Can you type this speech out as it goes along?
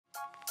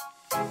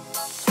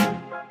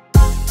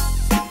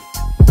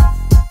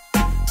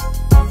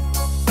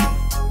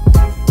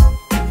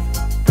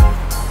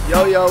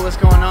Yo, what's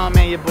going on,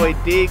 man? Your boy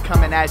D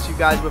coming at you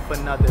guys with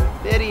another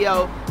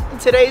video. In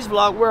today's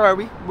vlog, where are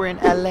we? We're in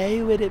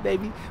LA with it,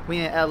 baby. We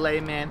in LA,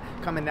 man,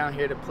 coming down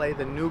here to play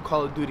the new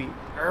Call of Duty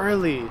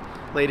early,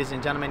 ladies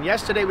and gentlemen.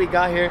 Yesterday we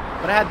got here,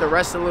 but I had to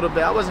rest a little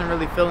bit. I wasn't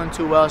really feeling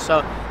too well, so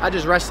I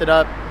just rested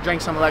up,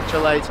 drank some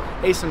electrolytes,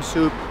 ate some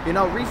soup, you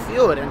know,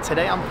 refueled. And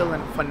today I'm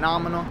feeling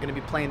phenomenal. I'm gonna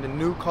be playing the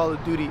new Call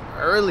of Duty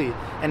early.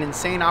 An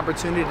insane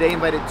opportunity. They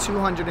invited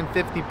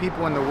 250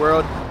 people in the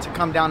world to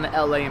come down to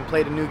LA and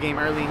play the new game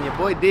early. And your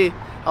boy D,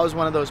 I was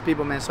one of those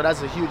people, man, so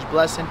that's a huge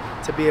blessing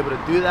to be able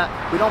to do that.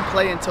 We don't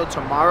play until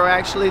tomorrow,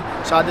 actually,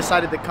 so I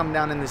decided to come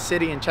down in the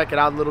city and check it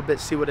out a little bit,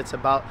 see what it's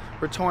about.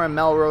 We're touring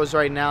Melrose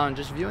right now and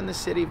just viewing the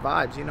city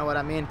vibes, you know what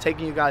I mean?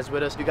 Taking you guys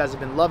with us. You guys have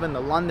been loving the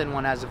London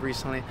one as of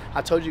recently.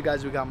 I told you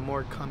guys we got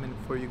more coming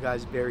for you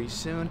guys very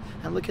soon.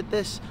 And look at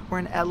this, we're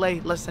in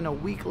LA less than a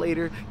week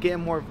later, getting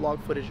more vlog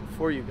footage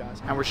for you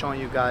guys. And we're showing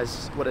you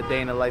guys what a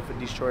day in the life of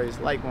Destroy is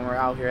like when we're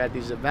out here at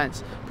these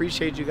events.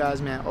 Appreciate you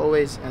guys, man,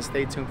 always, and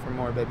stay tuned for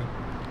more, baby.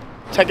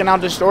 Checking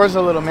out the stores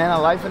a little, man. A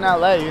life in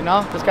LA, you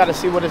know? Just gotta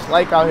see what it's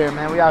like out here,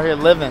 man. We out here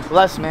living.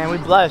 Blessed, man. We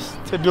blessed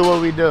to do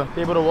what we do.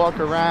 Be able to walk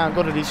around,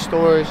 go to these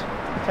stores,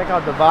 check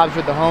out the vibes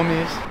with the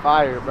homies.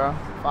 Fire, bro.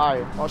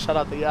 Fire. All shout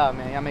out to y'all,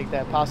 man. Y'all make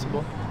that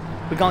possible.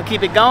 We gonna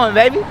keep it going,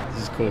 baby.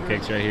 This is cool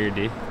kicks right here,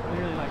 D.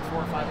 Literally like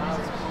 4 or 5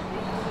 miles.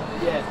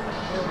 Yeah.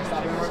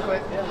 Stop here real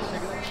quick. Yeah, let's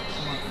check it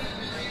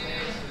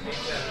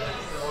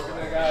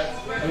out.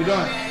 What are you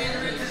doing?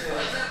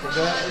 You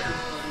good?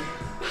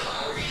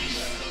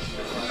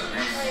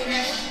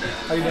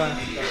 How you doing?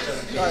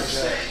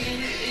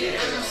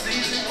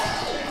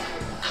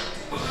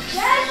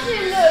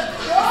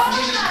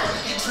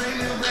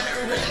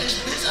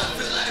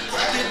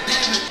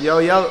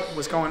 Yo,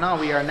 what's going on?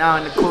 We are now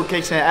in the Cool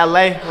Kicks in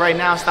LA right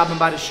now, stopping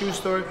by the shoe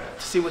store to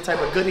see what type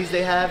of goodies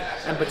they have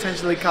and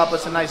potentially cop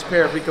us a nice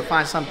pair if we could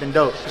find something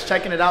dope. Just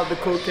checking it out, the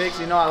Cool Kicks.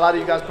 You know, a lot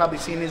of you guys probably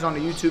seen these on the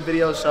YouTube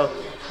videos, so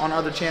on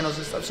other channels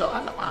and stuff. So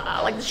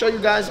I like to show you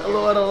guys a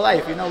little of the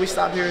life. You know, we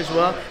stop here as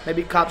well,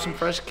 maybe cop some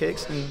fresh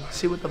kicks and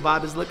see what the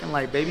vibe is looking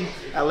like, baby.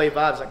 LA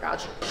vibes, I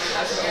got you.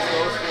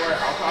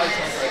 I'll probably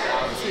translate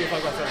that. Let's see if I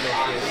got something.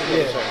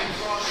 Yeah.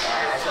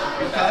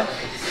 Okay.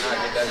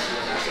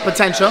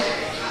 Potential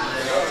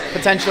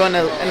in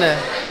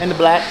the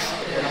blacks.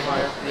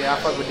 Yeah, I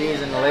fuck with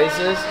these and the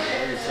laces.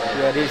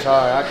 Yeah, these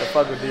hard. I can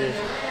fuck with these.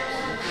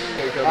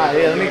 Alright,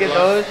 yeah, let me get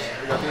those.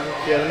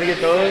 Yeah, let me get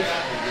those.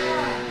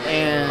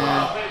 And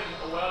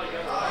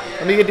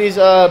let me get these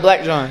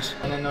black Johns.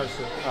 And then those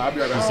two. I'll be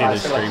right back. You see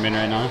they're streaming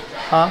right now?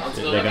 Huh?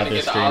 They got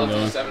this stream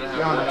going.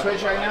 You're on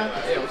Twitch right now?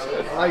 Yeah, what's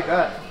good? I like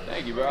that.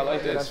 Thank you, bro. I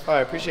like this. That's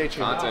fire. Appreciate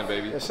you. Content,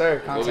 baby. Yes, sir.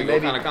 Content, What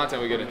baby. kind of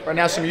content we getting? Right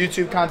now, some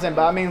YouTube content,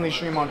 but I mainly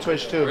stream on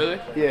Twitch too. Really?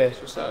 Yeah.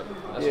 What's up?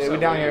 That's Yeah, what's we up.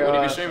 down here. What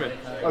are you streaming?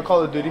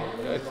 Call of Duty.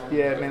 Good.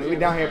 Yeah, man, we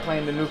down here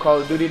playing the new Call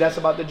of Duty that's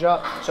about to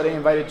drop. So they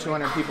invited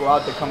 200 people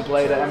out to come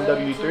play the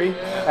MW3. It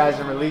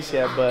hasn't released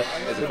yet, but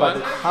Is it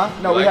fun?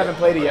 No, we like haven't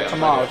played it yet. Yeah,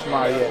 Tomorrow,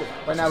 yeah.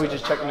 Right now we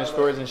just checking the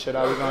stores and shit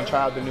out. We're gonna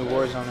try out the new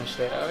Warzone and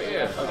shit. Oh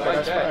yeah, I like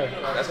that's that.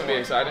 fire. That's gonna be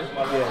exciting.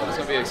 Yeah. That's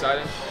gonna be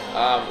exciting.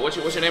 What's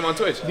your name on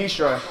Twitch?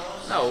 Destroy.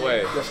 No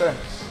way. Yes, sir.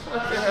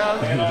 What the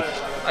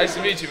hell? Nice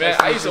to meet you, man.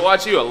 I used to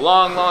watch you a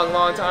long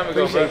time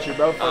ago, Appreciate you,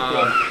 bro. Fuck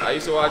yeah. I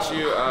used to watch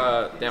you.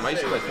 Damn, I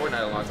used to play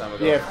Fortnite a long time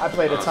ago. Yeah, I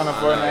played a ton of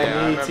Fortnite. yeah,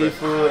 I Me, remember.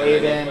 Tifu,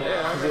 Aiden,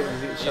 Yeah. shit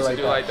You used to like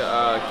do that. like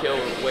the kill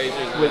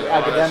wagers With all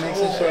that academics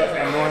shit. and shit,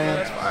 annoying.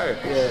 That's fire.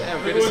 Yeah.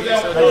 Damn, good to see you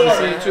still Nice doing to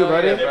see that. you too,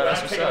 buddy. Yeah, bro,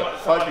 that's what's up.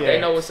 Fuck yeah. They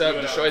know what's up.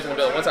 Destroy's in the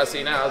building. Once I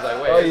seen that, I was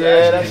like, wait. Oh is yeah,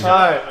 that that's actually-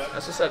 hard.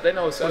 That's what's up. They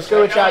know what's up. What's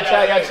good with y'all,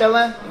 chat? Y'all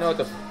chilling? You know what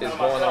the is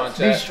going on,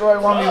 chat? Destroy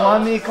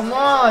 1v1 me. Come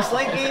on,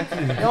 Slinky. You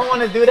don't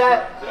want to do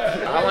that?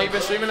 How long you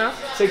been streaming now?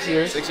 6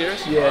 years. 6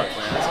 years? Yeah. Fuck,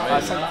 man,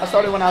 that's amazing. I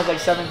started when I was like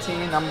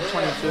 17. I'm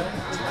 22.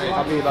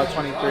 I'll be about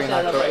 23 in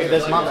October.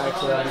 This month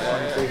actually, I'll be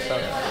 23. So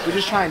we're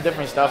just trying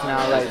different stuff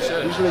now. Like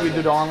usually we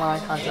do the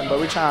online content, but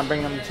we're trying to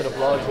bring them to the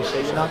vlogs and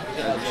shit. You know?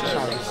 Just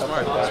trying to do stuff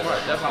Smart, like that. smart,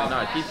 definitely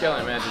not. Keep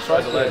killing it, man.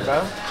 Destroy's a Fuck yeah, legend.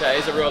 bro. Chat,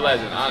 he's a real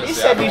legend, honestly. He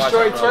said I've been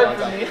Destroy watching him for a long twerk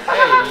for time.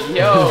 me. Hey,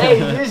 yo. Hey,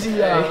 Dizzy,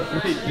 yo.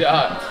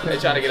 Yeah, they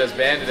trying to get us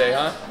banned today,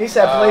 huh? He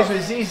said plays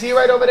with Z. Z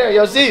right over there.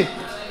 Yo, Z.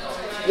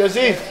 Yo,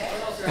 Z.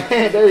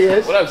 There he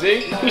is. What up, Z?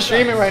 He's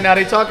streaming right now.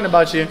 They talking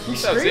about you.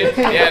 What's up, Z?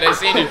 Yeah, they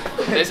seen you.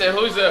 They said,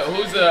 who's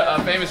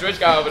the famous rich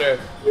guy over there?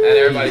 And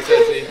everybody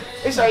said Z.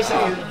 They started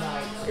saying,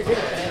 You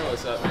know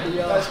what's up, man.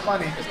 that's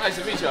funny. It's nice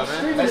to meet y'all,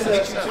 man.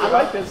 I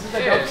like this. This is a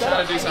Yeah, dope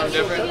trying to do something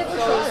different.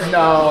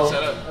 No.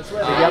 Set up. The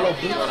yellow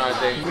Doing our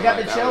thing. We got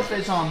the chill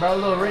fits on, bro. A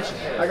little rich.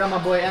 I got my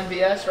boy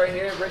MVS right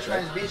here, Rich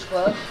Man's Beach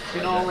Club.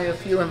 You know, only a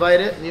few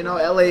invited. You know,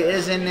 LA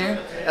is in there.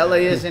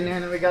 LA is in there,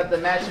 and then we got the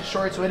matching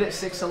shorts with it.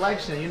 6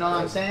 selection. You know what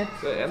I'm saying?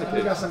 And the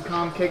We got kids. some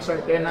calm kicks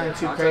right there, nothing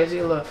too crazy.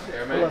 A little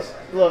Air Max.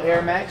 little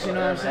Air Max. You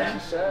know what I'm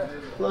saying? A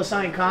little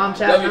something calm,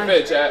 chat. W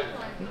fit, chat.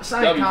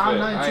 Something W calm,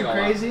 fit. I nothing ain't too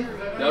gonna lie. crazy.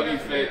 W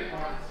fit.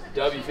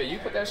 W fit. You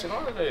put that shit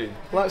on today.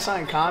 Well,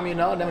 something calm, you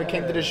know. Then we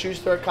came to the shoe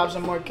store, copped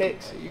some more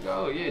cakes. There you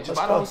go. Yeah, just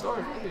buy the whole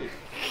store.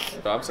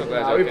 But I'm so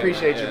glad we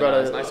appreciate you,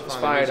 brother. It's nice to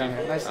finally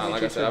meet you. Nice to meet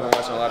like you I said, I've been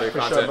watching a lot of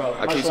your content. Sure,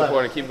 I keep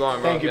supporting, keep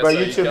going, bro. Thank you, bro.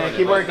 You too, man.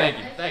 Keep working.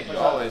 Thank you,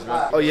 always,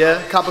 bro. Oh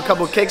yeah, cop a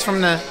couple cakes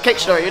from the cake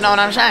store. You know what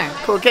I'm saying?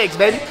 Cool cakes,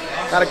 baby.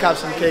 Gotta cop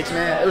some cakes,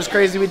 man. It was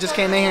crazy. We just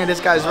came in here and this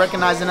guy's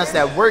recognizing us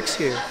that works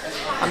here.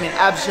 I mean,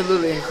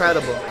 absolutely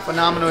incredible.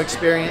 Phenomenal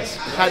experience.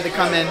 Had to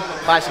come in,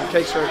 buy some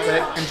cakes real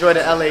quick. Enjoy the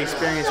LA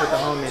experience with the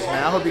homies,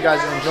 man. I hope you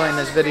guys are enjoying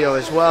this video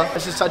as well.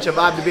 It's just such a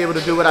vibe to be able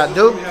to do what I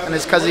do, and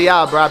it's because of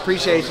y'all, bro. I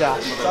appreciate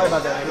y'all. Sorry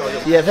about that.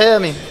 You feel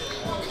me?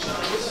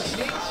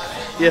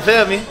 You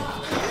feel me?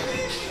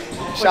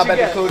 Shop at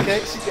the cool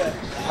cakes.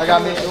 I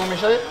got me. You want me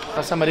to show you?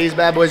 Got some of these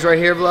bad boys right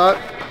here, vlog.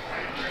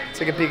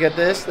 Take a peek at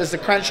this. This is the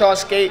Crenshaw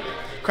Skate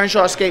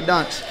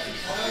Dunks.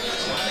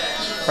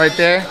 Right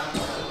there.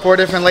 4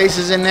 different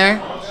laces in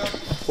there.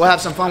 We'll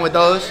have some fun with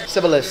those.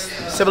 Civilist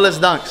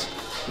Dunks.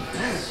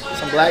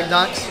 Some black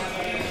Dunks,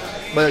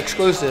 but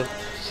exclusive.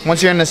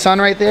 Once you're in the sun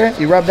right there,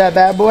 you rub that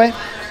bad boy.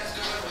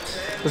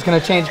 It's gonna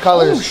change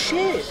colors. Oh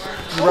shit!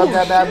 You rub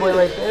that bad boy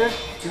right there.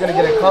 You're gonna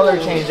get a color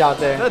change out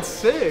there. That's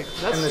sick.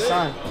 That's in the sick.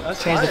 sun.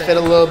 That's change fire. the fit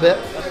a little bit.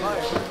 That's fire.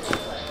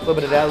 A little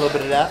bit of that, a little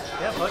bit of that.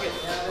 Yeah, fuck it.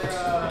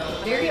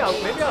 Maybe I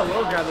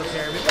will grab this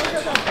pair. Maybe I'll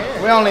grab that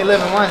pair. We only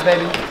living once,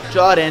 baby.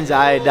 Jordans,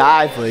 I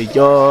die for you.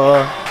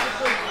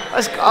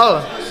 Let's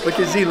go. Look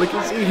at Z, look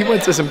at Z. He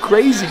went to some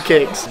crazy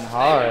kicks.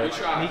 Hard.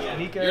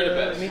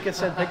 Mika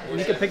said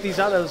Mika picked these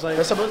out. I was like,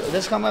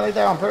 This coming like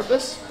that on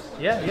purpose?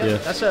 yeah.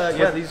 That's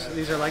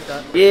these are like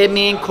that. Yeah,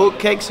 me and cool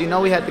kicks. You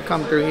know we had to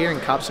come through here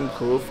and cop some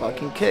cool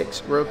fucking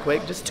kicks real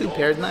quick. Just 2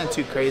 pairs, nothing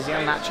too crazy.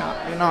 I'm not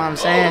trying, you know what I'm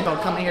saying?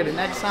 Don't come in here the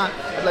next time.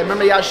 Like,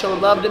 remember y'all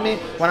showed love to me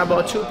when I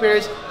bought 2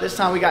 pairs? This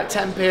time we got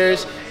 10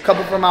 pairs, a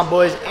couple for my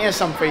boys and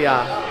some for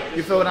y'all.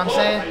 You feel what I'm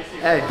saying?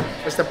 Hey,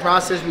 it's the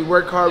process. We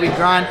work hard, we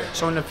grind,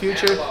 so in the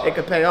future it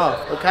could pay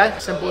off, okay?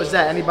 Simple as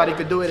that. Anybody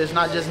could do it. It's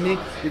not just me.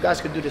 You guys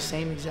could do the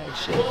same exact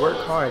shit. Work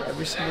hard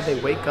every single day.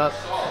 Wake up,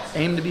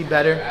 aim to be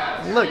better.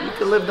 And look, you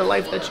can live the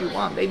life that you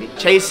want, baby.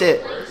 Chase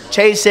it.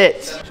 Chase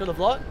it. Show the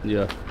vlog.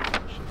 Yeah.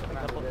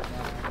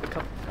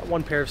 Got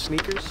 1 pair of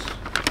sneakers.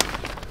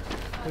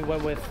 We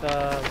went with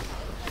the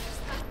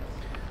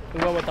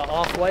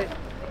off-white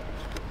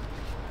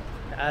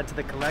to add to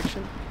the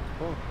collection.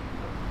 Oh,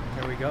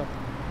 there we go.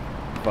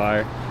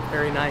 Fire.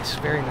 Very nice,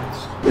 very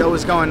nice. Yo,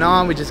 what's going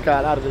on? We just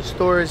got out of the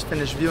stores,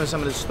 finished viewing some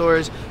of the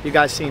stores. You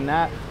guys seen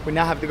that. We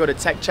now have to go to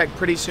Tech Check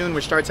pretty soon,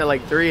 which starts at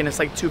like 3 and it's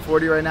like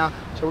 2:40 right now.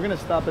 So we're gonna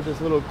stop at this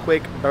little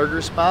quick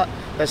burger spot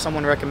that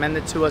someone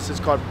recommended to us. It's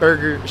called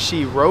Burger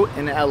She Wrote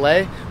in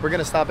LA. We're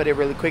gonna stop at it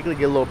really quickly,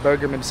 get a little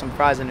burger, maybe some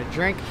fries and a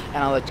drink,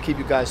 and I'll keep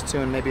you guys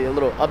tuned, maybe a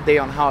little update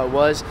on how it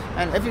was.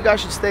 And if you guys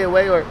should stay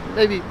away or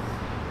maybe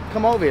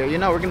come over here. You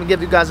know, we're gonna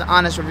give you guys an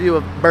honest review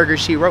of Burger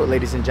She Wrote,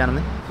 ladies and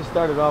gentlemen. To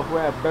start it off, we're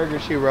at Burger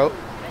She Wrote,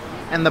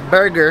 and the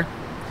burger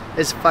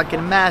is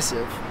fucking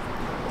massive.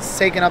 It's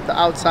taking up the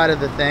outside of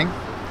the thing.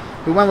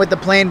 We went with the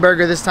plain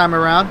burger this time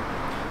around.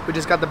 We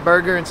just got the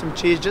burger and some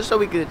cheese just so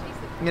we could,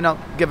 you know,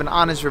 give an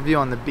honest review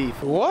on the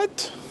beef.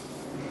 What?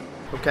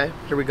 Okay,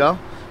 here we go.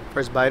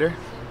 First biter.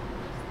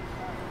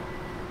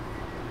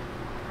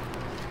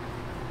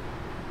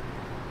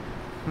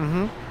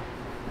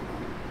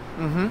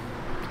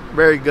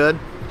 Very good.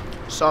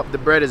 Soft. The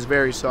bread is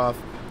very soft.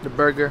 The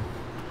burger,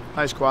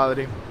 nice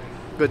quality,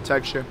 good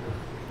texture.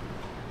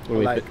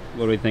 What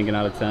are we thinking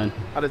out of 10?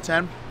 Out of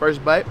 10,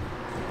 first bite,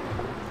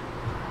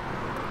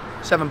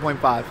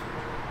 7.5.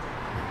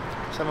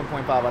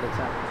 7.5 out of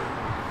 10.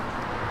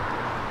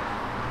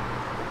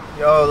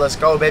 Yo, let's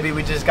go, baby.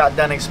 We just got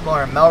done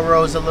exploring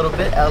Melrose a little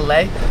bit,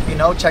 LA, you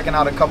know, checking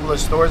out a couple of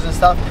stores and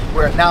stuff.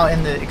 We're now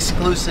in the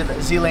exclusive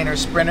ZLaner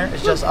Sprinter.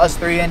 It's just us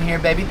 3 in here,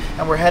 baby,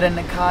 and we're heading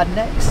to COD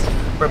Next.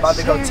 We're about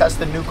to go test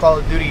the new Call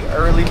of Duty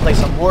early, play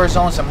some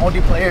Warzone, some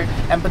multiplayer,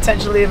 and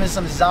potentially even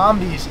some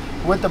zombies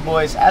with the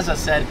boys. As I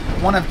said,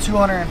 one of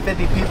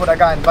 250 people that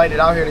got invited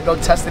out here to go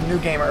test the new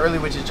game early,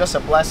 which is just a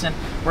blessing.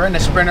 We're in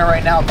the Sprinter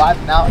right now,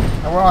 vibing out,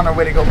 and we're on our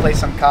way to go play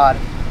some COD.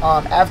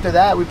 After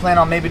that, we plan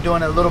on maybe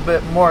doing a little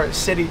bit more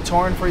city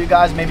touring for you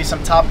guys, maybe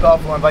some Top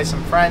Golf. We'll invite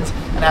some friends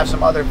and have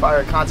some other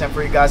fire content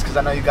for you guys, because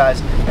I know you guys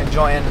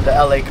enjoying the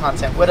LA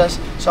content with us.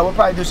 So we'll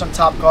probably do some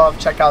Top Golf,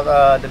 check out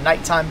the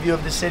nighttime view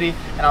of the city,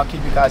 and I'll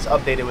keep you guys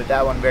updated with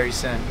that one very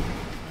soon.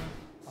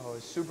 Oh,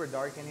 it's super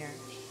dark in here.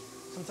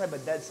 Some type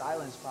of dead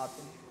silence popped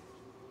in here.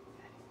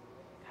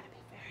 Gotta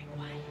be very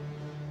quiet,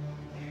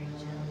 very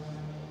chill.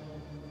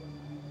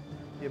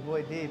 Your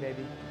boy D,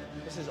 baby.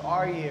 This is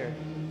our year.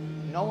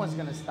 No one's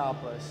gonna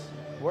stop us.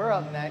 We're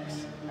up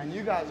next, and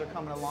you guys are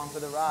coming along for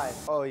the ride.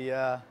 Oh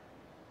yeah,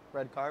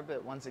 red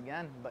carpet once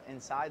again, but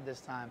inside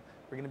this time.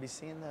 We're gonna be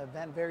seeing the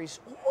event very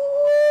soon.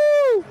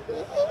 Ooh!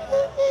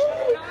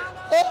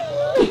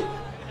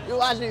 You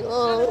watching?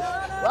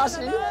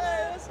 Watching?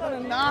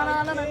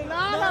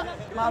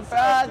 My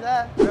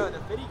brother. Bro, the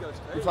video goes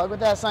crazy. You fuck with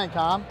that, son,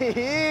 calm?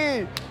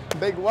 Big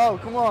whoa,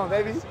 come on,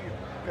 baby.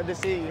 Good to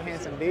see you,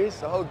 handsome beast.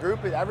 The whole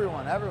group is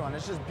everyone.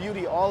 It's just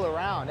beauty all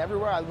around.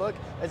 Everywhere I look,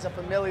 it's a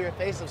familiar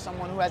face of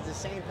someone who has the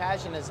same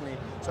passion as me.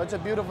 So it's a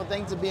beautiful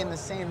thing to be in the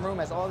same room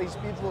as all these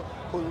people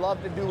who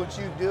love to do what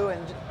you do.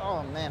 And just,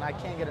 oh man, I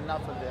can't get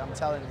enough of it. I'm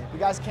telling you. You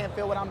guys can't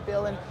feel what I'm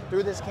feeling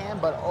through this cam,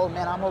 but oh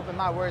man, I'm hoping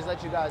my words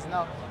let you guys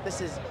know this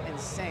is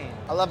insane.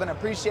 I love and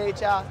appreciate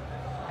y'all.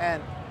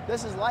 And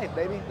this is life,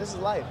 baby. This is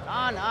life.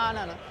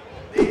 No.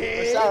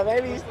 What's up,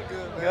 baby?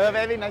 Good,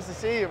 baby. Nice to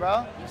see you,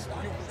 bro.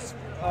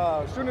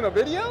 Shooting a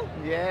video?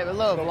 Yeah, a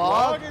little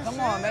vlog. Come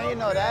on, man. You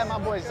know that. My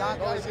boy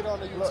Zonkage.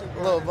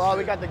 Little vlog.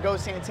 We got the Go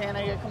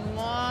Santana here. Come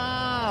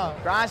on.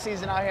 Grind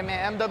season out here,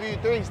 man.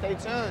 MW3. Stay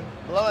tuned.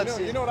 Blow up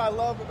season. You know what I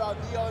love about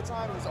D all the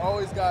time? He's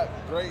always got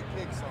great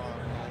kicks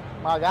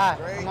on. My God.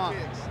 Great Come on.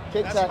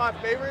 kicks. That's my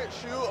favorite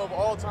shoe of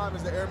all time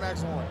is the Air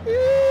Max 1.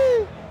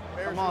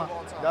 Come on.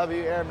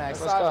 W Air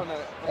Max. Let's go.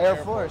 Air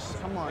Force.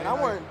 Come on. And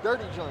I'm wearing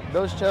dirty joints.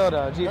 Those chill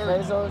though. G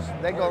Bezos,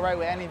 they go right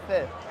with any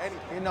fit.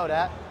 You know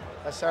that.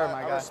 Yes, sir,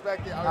 my guy. I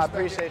respect it. I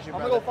appreciate you,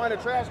 brother. I'm going to go find a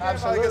trash can.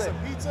 Absolutely. Get some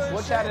pizza and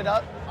we'll shit. chat it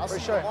up for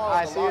sure. All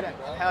right, see you then.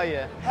 Hell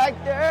yeah.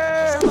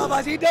 Hector! What's up,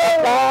 my G-Dog?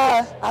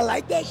 I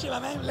like that shit, my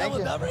man.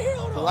 Leveled up right here.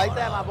 Hold on. You like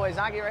that, my boy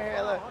Zonky right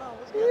here? Look.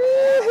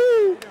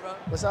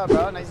 What's up,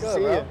 bro? Nice to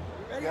see you.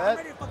 I'm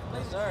ready to fucking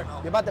play this shit.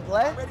 You about to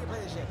play? I'm ready to play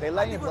this shit. They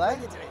letting you play?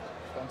 Today.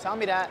 Don't tell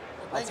me that.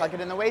 I'll tuck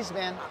it in the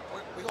waistband.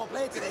 We're going to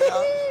play it today,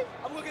 y'all.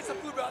 I'm going to get some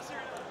food, bro.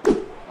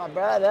 My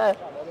brother.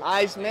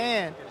 Ice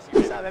man.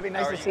 What's up, baby?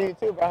 Nice to see you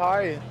too, bro. How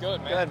are you?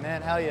 Good, man. Good,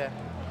 man. Hell yeah.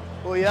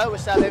 Well, yeah.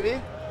 What's up,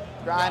 baby?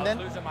 Grinding.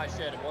 I was losing my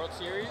shit in World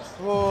Series.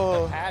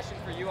 Whoa. The passion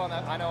for you on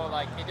that, I know,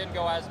 like, it didn't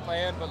go as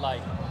planned, but,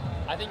 like,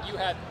 I think you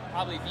had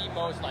probably the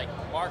most, like,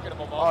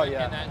 marketable moment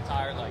in that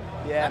entire, like,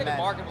 not even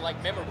marketable,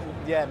 like, memorable.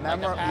 Yeah,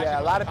 memorable. Like yeah,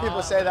 a lot of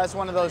people say that's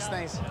one of those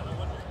things.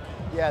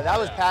 Yeah, that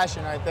was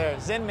passion right there.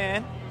 Zen,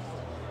 man.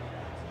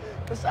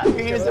 What's up, you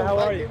handsome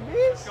fucking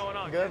beast? What's going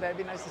on? Good,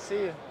 baby. Nice to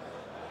see you.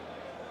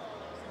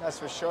 That's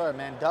for sure,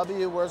 man.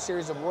 W, World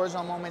Series of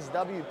Warzone moments.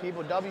 W,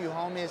 people. W,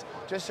 homies.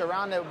 Just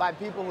surrounded by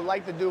people who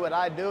like to do what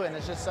I do, and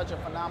it's just such a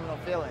phenomenal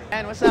feeling.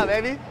 And what's up,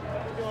 baby?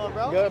 How you doing,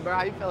 bro? Good, bro.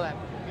 How you feeling?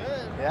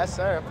 Good. Yes,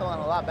 sir. I'm feeling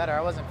a lot better.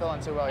 I wasn't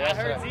feeling too well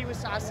yesterday. I heard Z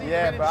was. I see.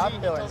 Yeah, bro. I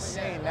feel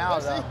insane now,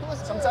 though.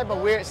 Some type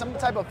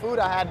of food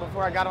I had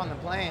before I got on the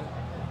plane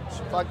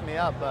fucked me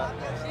up, but.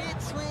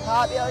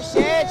 Pop your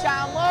shit,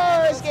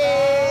 Chamoski.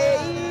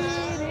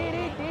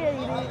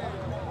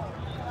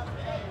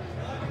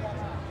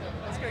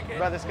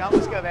 Brother Scum,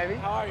 what's good, baby?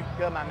 How are you?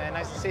 Good, my man.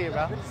 Nice to see you,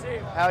 bro. Good to see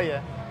you. Hell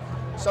yeah.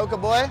 Soca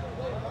boy.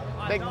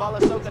 Big baller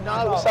Soca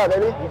dog. What's up,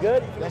 baby? You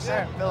good? Yes,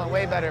 sir. Feeling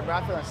way better, bro.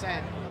 I feel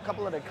insane. A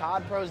couple of the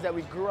COD pros that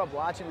we grew up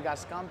watching. We got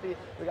Scumpy,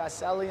 we got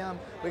Celium,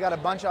 we got a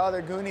bunch of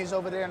other Goonies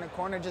over there in the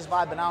corner just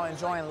vibing out,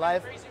 enjoying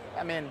life.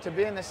 I mean, to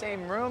be in the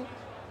same room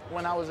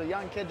when I was a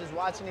young kid just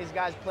watching these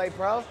guys play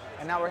pro,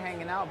 and now we're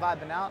hanging out,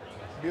 vibing out.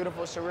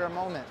 Beautiful, surreal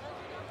moment.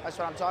 That's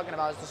what I'm talking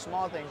about. It's the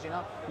small things, you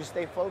know? You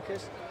stay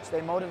focused,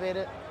 stay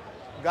motivated.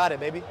 Got it,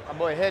 baby. My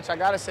boy Hitch. I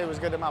gotta say what's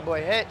good to my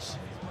boy Hitch.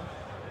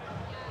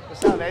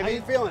 What's up, baby? How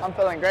you feeling? I'm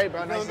feeling great,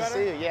 bro. Nice to better?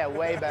 see you. Yeah,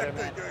 way better,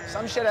 man.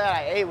 Some shit that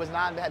I ate was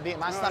not that big.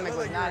 My stomach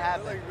was not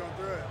happy. Like you're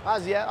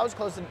going through it. I was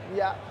close to,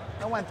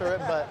 I went through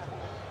it, but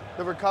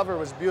the recovery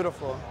was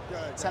beautiful.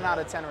 10 out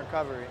of 10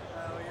 recovery.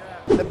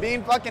 The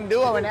Bean fucking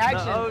duo in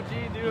action. The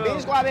OG duo. Bean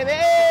Squad, baby.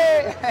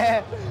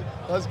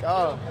 Let's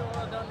go.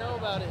 People don't know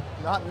about it.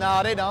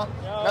 No, they don't.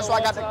 That's why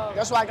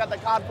I got the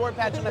COD 4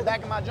 patch on the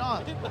back of my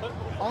jaw.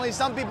 Only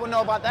some people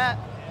know about that.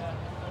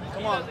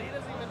 Come on. He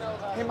doesn't even know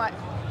about He might.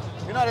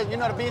 You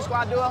know the B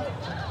Squad duo?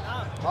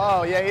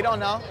 Oh yeah, he don't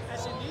know.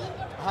 S&D?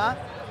 Huh?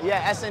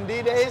 Yeah,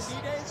 S&D days.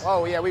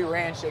 Oh yeah, we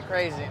ran shit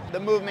crazy. The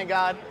movement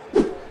god.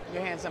 You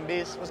handsome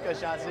beast. What's good,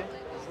 Shotzi?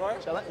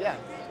 Chillin'? Yeah.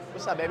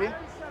 What's up, baby?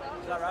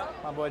 Is that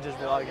right? My boy just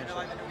vlogging. You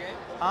like the new game?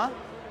 Huh?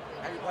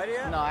 Have you played it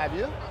yet? No, have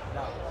you?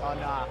 No. Oh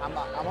no,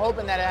 I'm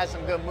hoping that it has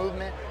some good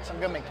movement, some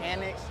good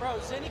mechanics. Bro,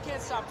 Zen, he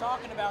can't stop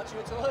talking about you.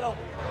 It's a little.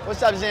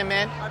 What's up, Zen,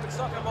 man? I've been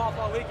sucking him off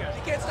all weekend.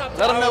 He can't stop talking.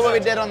 Let them know what we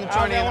did on the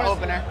tourney in the Yeah.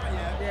 opener.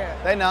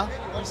 Yeah. They know.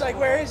 It's like,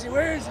 where is he?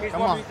 Where is he?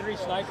 Come on. 1v3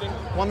 sniping.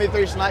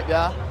 1v3 snipe,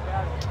 yeah.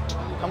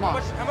 Come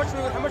on. How much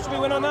did we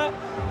win on that?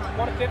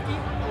 150?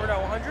 Or no,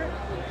 100?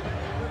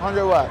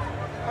 100 what?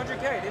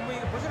 100K. Didn't we?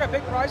 Was it a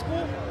big prize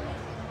pool?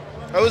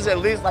 It was at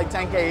least like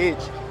 10K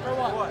each. For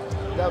what? Wait,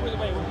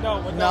 no.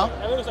 I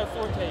think it was like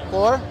 4K.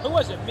 4? Who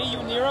was it? Me,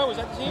 you, Nero? Was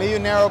that the team? Me, you,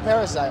 Narrow,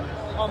 Parasite.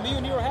 Oh, me,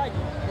 you, Nero, Haggy.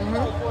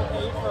 Probably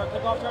 4K for a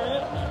kickoff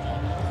tournament.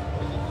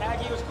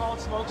 Haggy was calling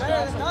smoke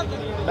shots.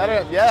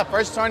 Better, yeah.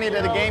 First tourney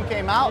that the game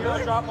came out.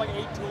 Nero dropped like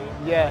 18.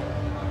 Yeah.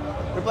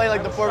 We played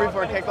like the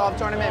 4v4 kickoff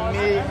tournament.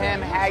 Me,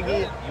 him,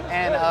 Haggy,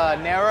 and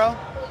Narrow.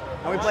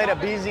 And we played a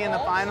BZ in the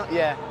final.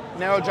 Yeah.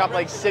 Narrow dropped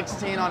like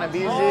 16 on a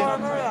BZ.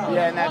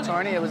 Yeah, in that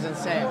tourney. It was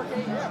insane.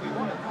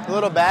 A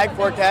little bag,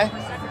 4K.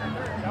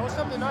 That was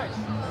something nice.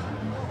 Are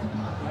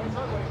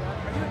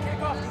you a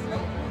kickoff team?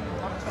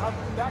 I'm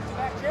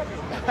back-to-back champion.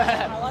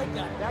 I like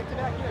that.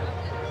 Back-to-back years.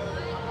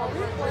 Are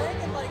we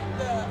playing in like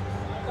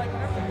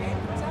whenever the game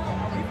comes out?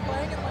 Are we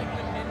playing in like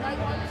the midnight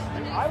ones?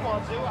 I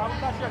want to.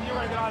 I'm not sure if you're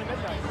going to get on at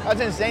midnight.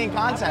 That's insane I'm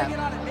content. gonna get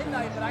on at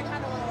midnight, but I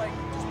kind of want to like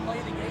just play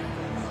the game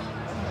first.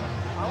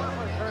 I want to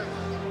play first.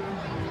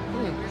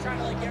 You're trying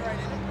to like get right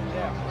in it.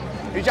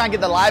 Yeah. You're trying to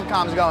get the live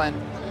comms going.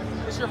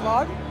 Is your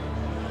vlog?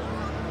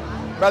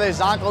 Brother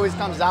Zonk always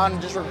comes down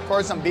and just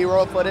records some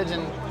B-roll footage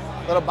and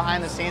a little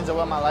behind the scenes of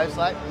what my life's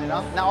like, you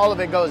know? Not all of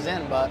it goes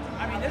in, but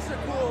I mean, this is a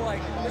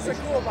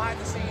cool behind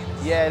the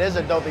scenes. yeah, it is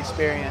a dope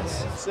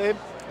experience. See?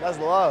 That's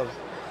love.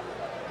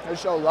 They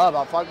show love.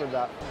 I'll fuck with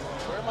that.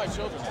 Where are my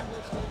children?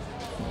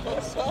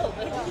 What's up,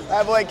 baby?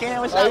 That boy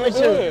Ken, what's How up you with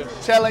doing? you?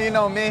 Chilling, you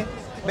know me.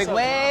 Big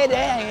way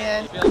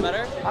down. Feeling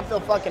better? I feel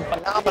fucking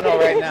phenomenal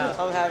right now.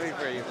 I'm happy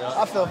for you, bro.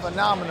 I feel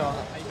phenomenal.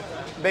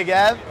 Big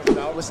Ev,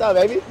 what's up,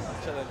 baby?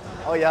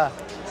 Oh yeah.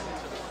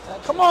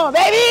 Come on,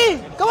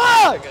 baby! Come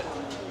on!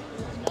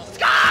 Let's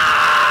go!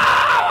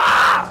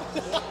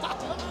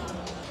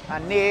 I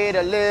need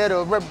a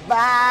little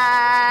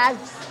revive.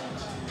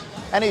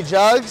 Any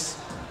jugs?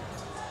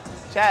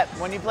 Chat,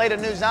 when you play the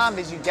new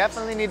zombies, you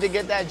definitely need to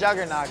get that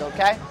juggernog,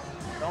 okay?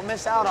 Don't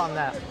miss out on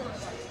that.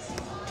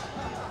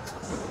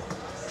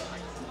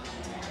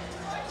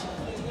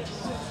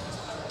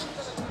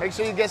 Make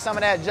sure you get some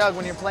of that jug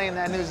when you're playing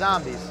that new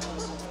zombies.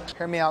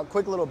 Hear me out,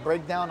 quick little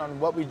breakdown on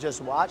what we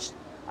just watched.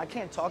 I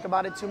can't talk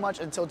about it too much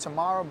until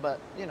tomorrow, but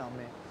you know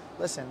me.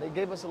 Listen, they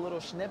gave us a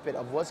little snippet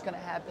of what's gonna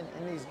happen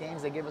in these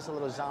games. They gave us a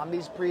little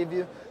zombies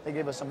preview. They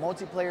gave us a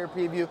multiplayer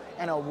preview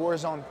and a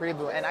Warzone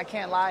preview. And I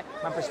can't lie,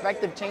 my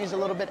perspective changed a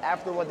little bit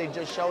after what they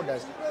just showed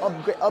us.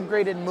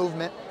 Upgraded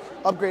movement,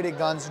 upgraded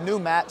guns, new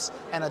maps,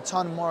 and a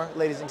ton more,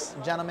 ladies and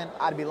gentlemen.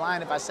 I'd be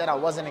lying if I said I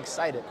wasn't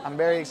excited. I'm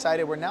very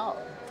excited. We're now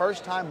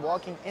first time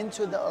walking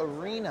into the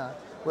arena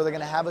where they're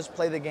gonna have us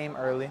play the game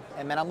early.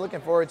 And man, I'm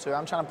looking forward to it.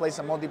 I'm trying to play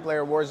some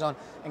multiplayer Warzone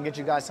and get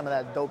you guys some of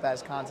that dope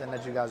ass content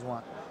that you guys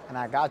want. And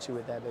I got you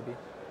with that, baby.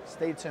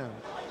 Stay tuned.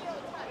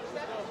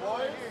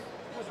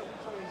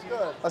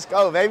 Let's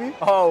go, baby.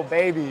 Oh,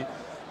 baby.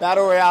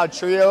 Battle Royale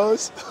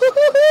trios.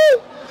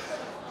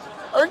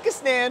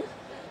 Urkistan.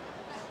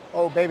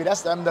 Oh, baby,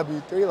 that's the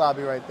MW3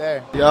 lobby right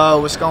there.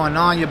 Yo, what's going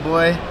on, your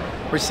boy?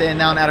 We're sitting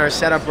down at our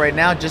setup right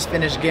now. Just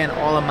finished getting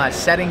all of my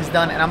settings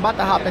done. And I'm about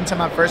to hop into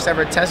my first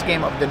ever test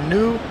game of the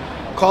new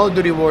Call of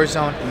Duty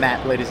Warzone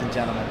map, ladies and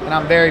gentlemen. And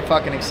I'm very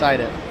fucking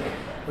excited.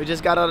 We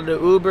just got out of the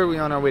Uber.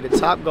 We're on our way to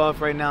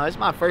Topgolf right now. It's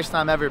my first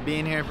time ever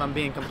being here, if I'm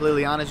being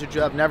completely honest with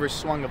you. I've never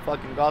swung a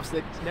fucking golf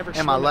stick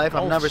in my life.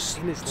 I've never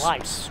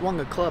swung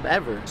a club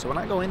ever. So when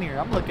I go in here,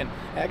 I'm looking,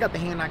 hey, I got the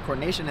hand-eye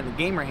coordination and the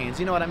gamer hands,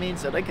 you know what I mean?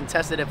 So they can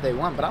test it if they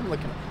want, but I'm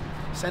looking,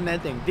 send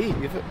that thing deep.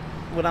 You feel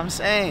what I'm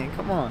saying?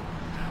 Come on.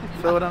 You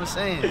feel what I'm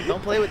saying?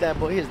 Don't play with that,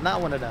 boy. He is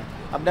not one of them.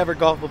 I've never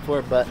golfed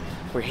before, but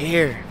we're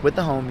here with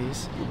the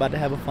homies. We're about to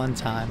have a fun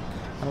time.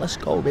 And let's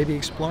go, baby,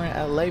 exploring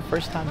LA.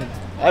 First time in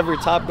ever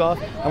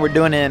Topgolf, and we're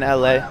doing it in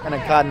LA on a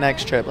COD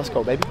Next trip. Let's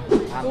go, baby.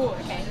 Ooh,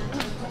 okay.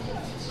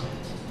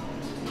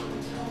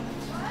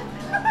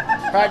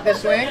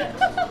 Practice swing.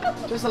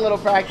 Just a little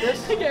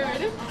practice. Get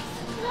ready.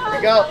 Here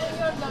we go.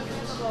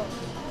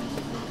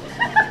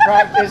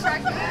 Practice.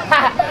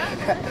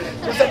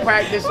 Just a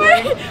practice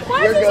swing.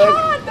 Why You're is this good.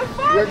 hard? The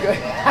fuck? You're good.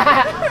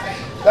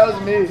 That was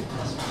me.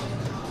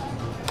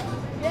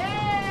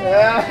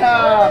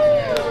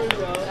 Yeah.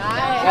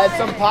 Add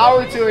some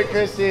power to it,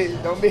 Chrissy.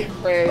 Don't be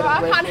afraid. Bro,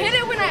 I can't hit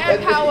it when I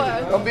add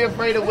power. Don't be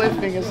afraid of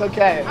whiffing. It's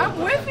okay. I'm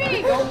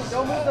whiffing.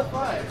 Don't move the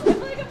front. I feel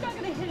like I'm not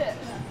gonna hit it.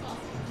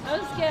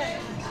 I'm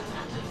scared.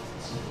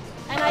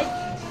 And I,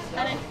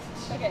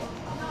 okay.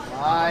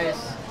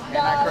 Nice.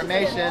 Hand-eye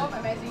coordination.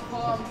 Amazing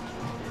form.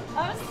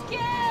 I'm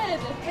scared.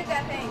 Hit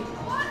that thing.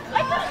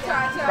 I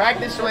can't.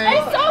 Practice swing.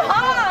 It's so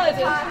hard.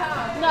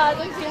 No, it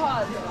looks too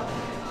hard.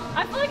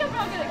 I feel like I'm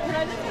not gonna. Can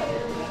I just?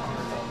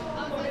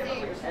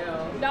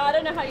 No, I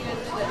don't know how you guys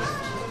do this.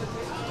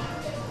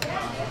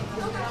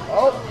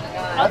 Oh,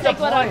 I'll that's take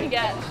a what I can point.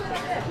 get.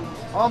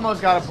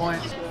 Almost got a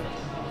point.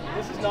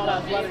 This is not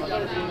athletic. We're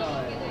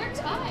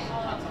tied.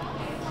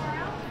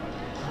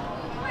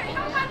 Wait,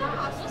 how am I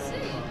lost? Let's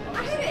see. I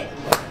hit it.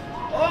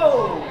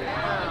 Oh!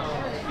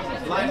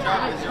 I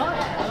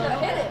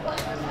hit it.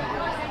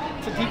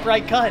 It's a deep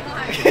right cut.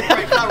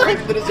 Right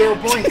into the 0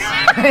 points.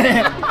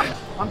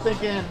 I'm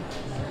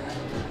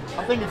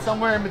thinking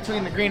somewhere in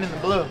between the green and the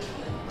blue.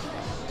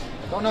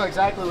 Don't know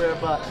exactly where,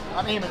 but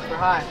I'm aiming for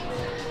high.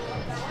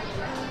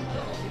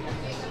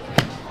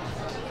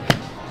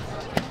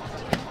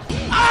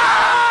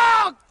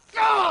 Oh,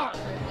 God!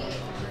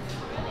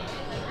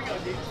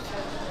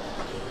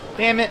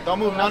 Damn it, don't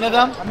move none of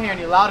them. I'm hearing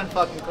you loud and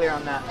fucking clear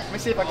on that. Let me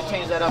see if I can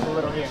change that up a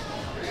little here.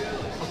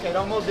 Okay,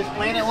 don't move this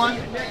planet one.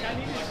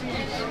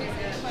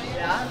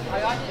 Yeah, I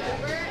got you.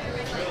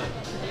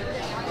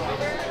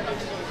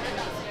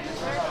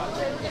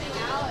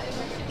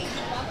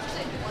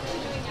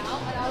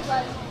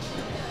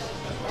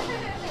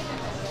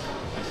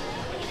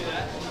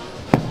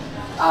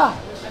 Ah!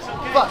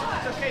 Fuck.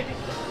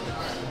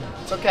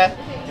 It's okay.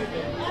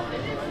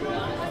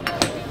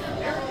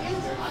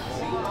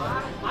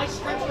 I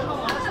stretched the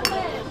whole last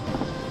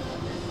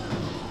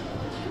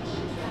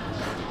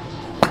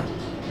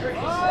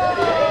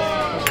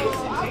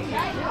one.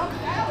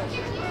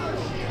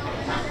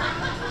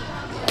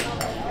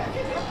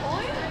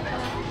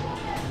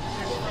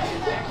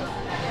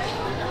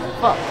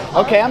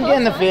 Okay, I'm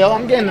getting the feel.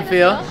 I'm getting the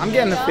feel. I'm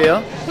getting the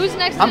feel. Who's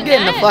next? I'm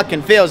getting the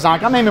fucking feel,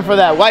 Zonk. I'm aiming for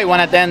that white one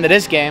at the end of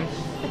this game.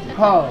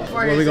 Oh.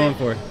 What are we going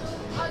for?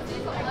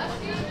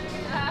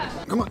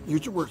 Come on,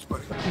 use your words,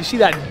 buddy. You see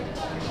that?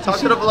 Talk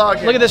to the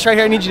vlog. Look at this right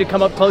here. I need you to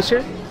come up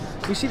closer.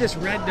 You see this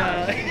red?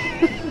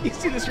 You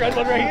see this red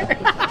one right here?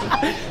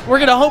 We're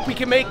gonna hope we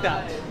can make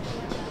that.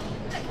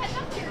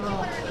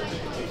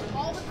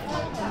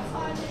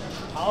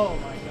 Oh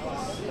my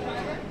god.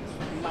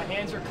 My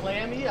hands are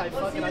clammy. I'm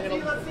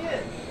gonna see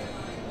it.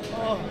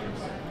 Oh.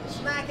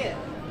 Smack it.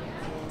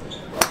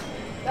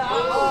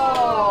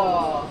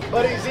 Oh.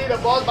 Buddy, see the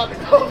ball's about to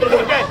go.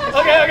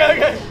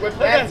 Okay. With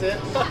that's it.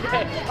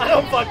 Okay. I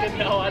don't fucking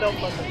know. I'm gonna go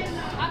one more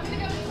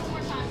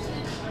time.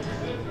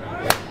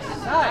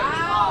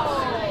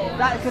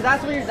 Nice. Because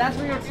that's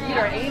where your feet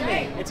are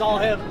aiming. It's all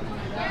him.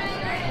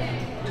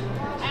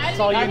 It's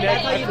all you, Nick.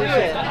 That's how you do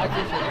it. I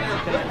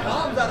appreciate it.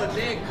 Comes out of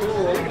Nick,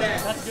 cool. Look at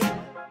that. That's good.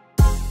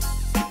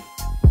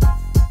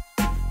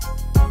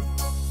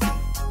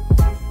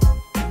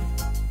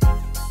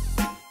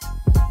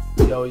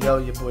 Yo,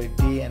 your boy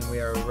D, and we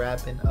are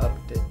wrapping up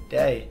the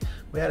day.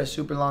 We had a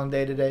super long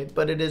day today,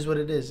 but it is what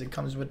it is. It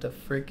comes with the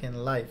freaking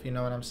life, you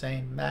know what I'm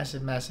saying?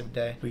 Massive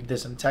day. We did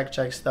some tech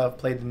check stuff,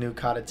 played the new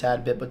COD a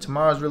tad bit, but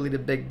tomorrow's really the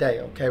big day,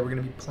 okay? We're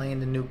gonna be playing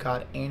the new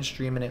COD and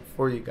streaming it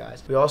for you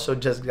guys. We also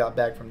just got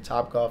back from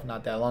Topgolf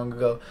not that long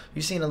ago.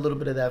 You've seen a little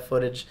bit of that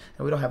footage,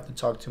 and we don't have to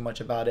talk too much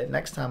about it.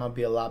 Next time I'll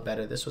be a lot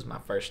better. This was my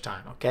first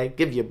time, okay?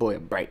 Give your boy a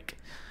break.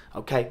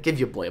 Okay, give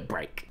your boy a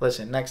break.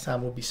 Listen, next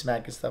time we'll be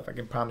smacking stuff. I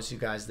can promise you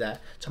guys that.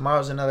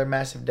 Tomorrow's another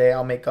massive day.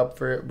 I'll make up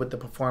for it with the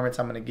performance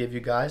I'm going to give you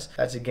guys.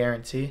 That's a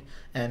guarantee.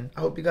 And I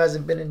hope you guys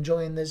have been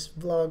enjoying this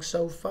vlog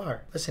so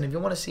far. Listen, if you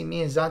want to see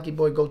me and Zonky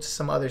Boy go to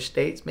some other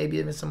states, maybe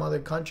even some other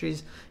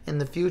countries in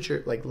the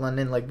future, like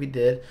London like we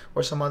did,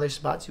 or some other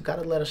spots, you got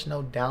to let us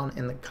know down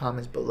in the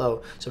comments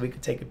below so we can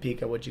take a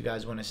peek at what you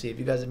guys want to see. If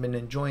you guys have been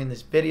enjoying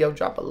this video,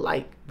 drop a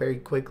like very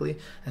quickly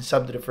and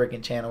sub to the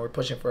freaking channel. We're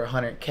pushing for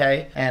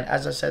 100K. And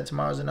as I said,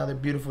 tomorrow's another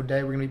beautiful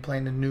day. We're going to be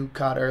playing the new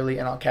COD early,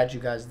 and I'll catch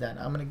you guys then.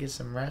 I'm going to get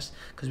some rest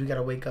because we got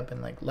to wake up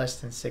in like less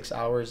than 6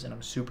 hours, and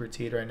I'm super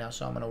teed right now,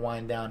 so I'm going to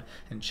wind down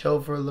and chill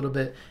for a little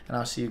bit, and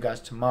I'll see you guys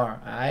tomorrow.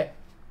 Alright,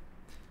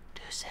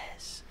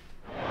 deuces.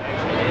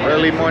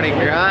 Early morning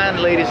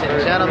grind, ladies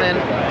and gentlemen.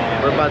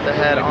 We're about to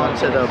head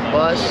onto the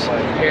bus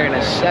here in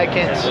a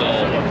second.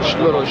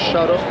 Little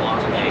shuttle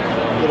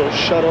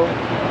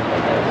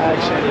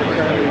action. We're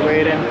currently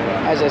waiting.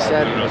 As I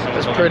said,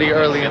 it's pretty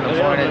early in the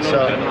morning,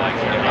 so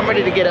I'm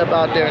ready to get up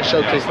out there and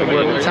showcase the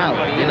world of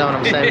talent. You know what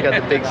I'm saying? We got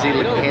the big Z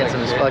looking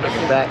handsome as fuck in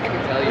the back.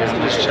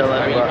 Just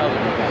chilling, but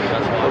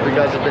hope you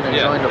guys have been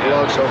enjoying the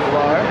vlog so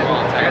far.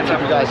 I'll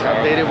keep you guys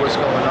updated what's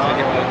going on.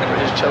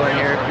 We're just chilling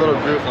here, little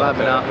group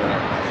vibing out,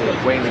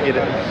 waiting to get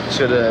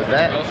to the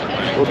event.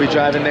 We'll be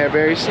driving there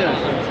very soon.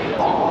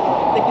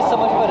 Thank you so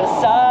much for the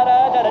sada.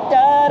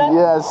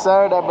 Yes,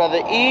 sir. That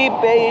brother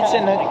E-Bates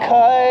in the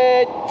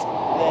cut.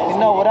 You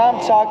know what I'm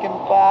talking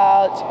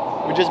about.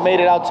 We just made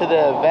it out to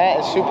the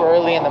event. It's super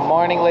early in the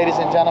morning, ladies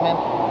and gentlemen.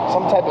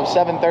 Some type of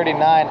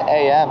 7:39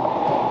 a.m.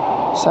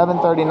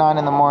 7:39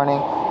 in the morning,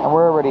 and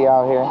we're already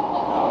out here,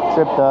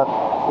 tripped up.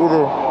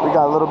 Either we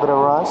got a little bit of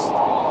rust,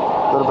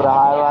 a little bit of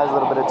high rise, a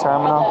little bit of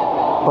terminal,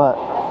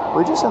 but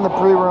we're just in the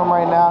pre-room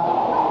right now,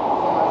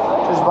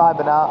 just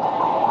vibing out.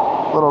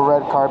 Little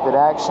red carpet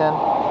action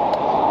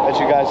that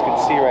you guys can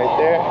see right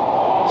there.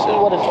 This is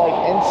what it's like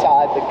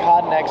inside the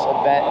COD Next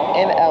event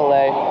in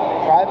LA,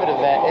 private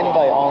event,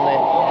 invite only,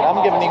 and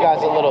I'm giving you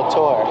guys a little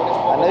tour.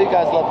 I know you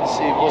guys love to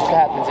see what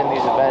happens in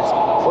these events,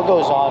 what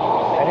goes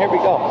on, and here we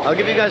go. I'll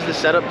give you guys the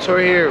setup tour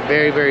here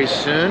very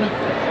soon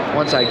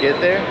once I get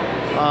there,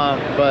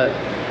 but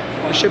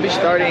we should be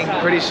starting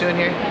pretty soon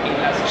here,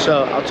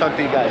 so I'll talk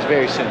to you guys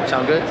very soon.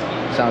 Sound good?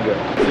 Sound good.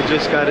 We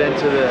just got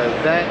into the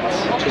event,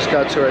 just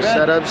got to our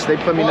setups. They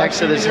put me next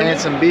to this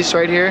handsome beast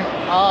right here.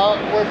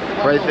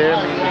 Right there,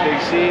 me and the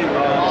big C, we're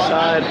on the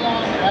side.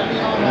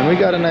 And we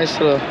got a nice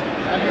little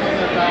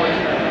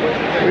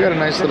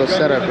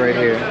setup right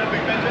here.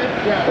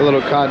 A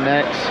little COD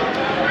Next.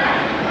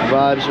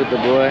 Vibes with the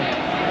boy.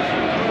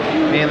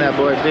 Me and that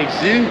boy, Big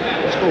Z.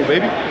 Let's go,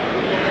 baby.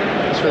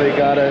 That's where they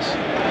got us.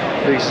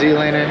 Big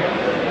ZLaner.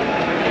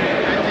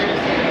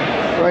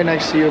 Right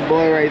next to your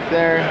boy right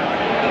there.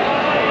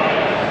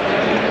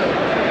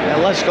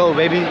 And let's go,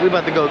 baby. We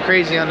about to go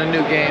crazy on the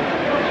new game.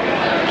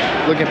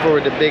 Looking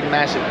forward to big,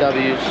 massive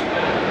W's.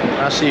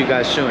 I'll see you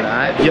guys soon,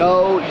 alright?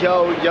 Yo,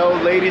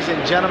 ladies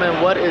and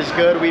gentlemen, what is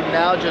good? We've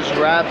now just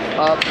wrapped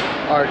up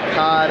our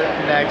COD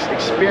Next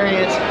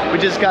experience. We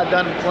just got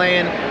done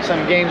playing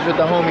some games with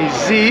the homie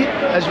Z,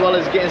 as well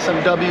as getting some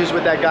W's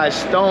with that guy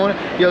Stone.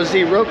 Yo,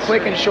 Z, real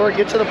quick and short,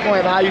 get to the point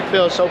of how you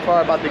feel so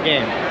far about the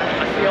game. I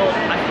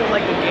feel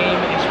like the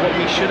game is what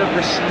we should have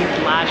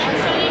received last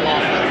year.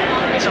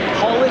 It's a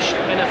polished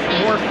and a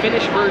more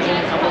finished version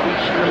of what we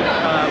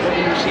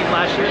received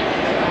last year,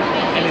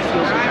 and it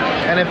feels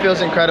incredible. And it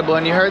feels incredible.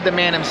 And you heard the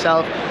man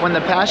himself. When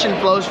the passion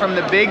flows from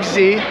the big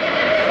Z,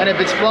 and if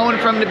it's flowing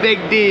from the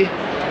big D,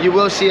 you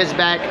will see us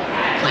back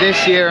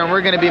this year, and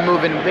we're gonna be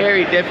moving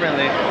very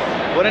differently.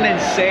 What an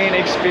insane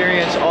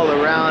experience all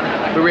around.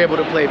 We were able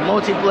to play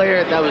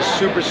multiplayer. That was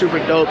super, super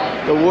dope.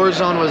 The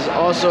Warzone was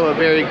also a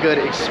very good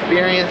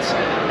experience.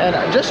 And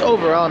just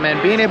overall,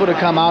 man, being able to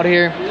come out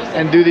here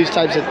and do these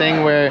types of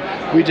things where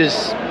we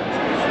just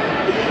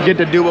get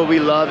to do what we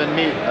love and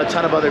meet a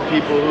ton of other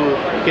people who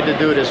get to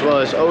do it as well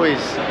is always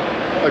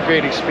a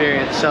great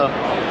experience. So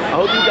I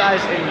hope you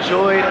guys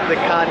enjoyed the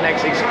COD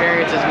Next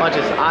experience as much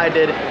as I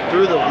did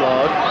through the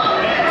vlog.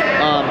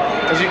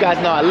 As you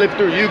guys know, I lived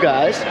through you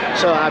guys,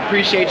 so I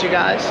appreciate you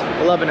guys.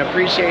 I love and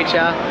appreciate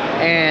y'all,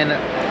 and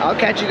I'll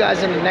catch you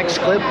guys in the next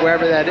clip,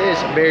 wherever that is,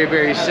 very,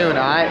 very soon,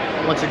 all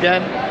right? Once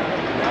again,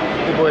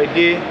 your boy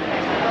D,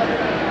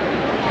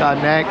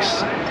 COD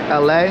Next,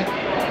 LA,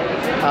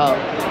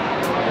 out.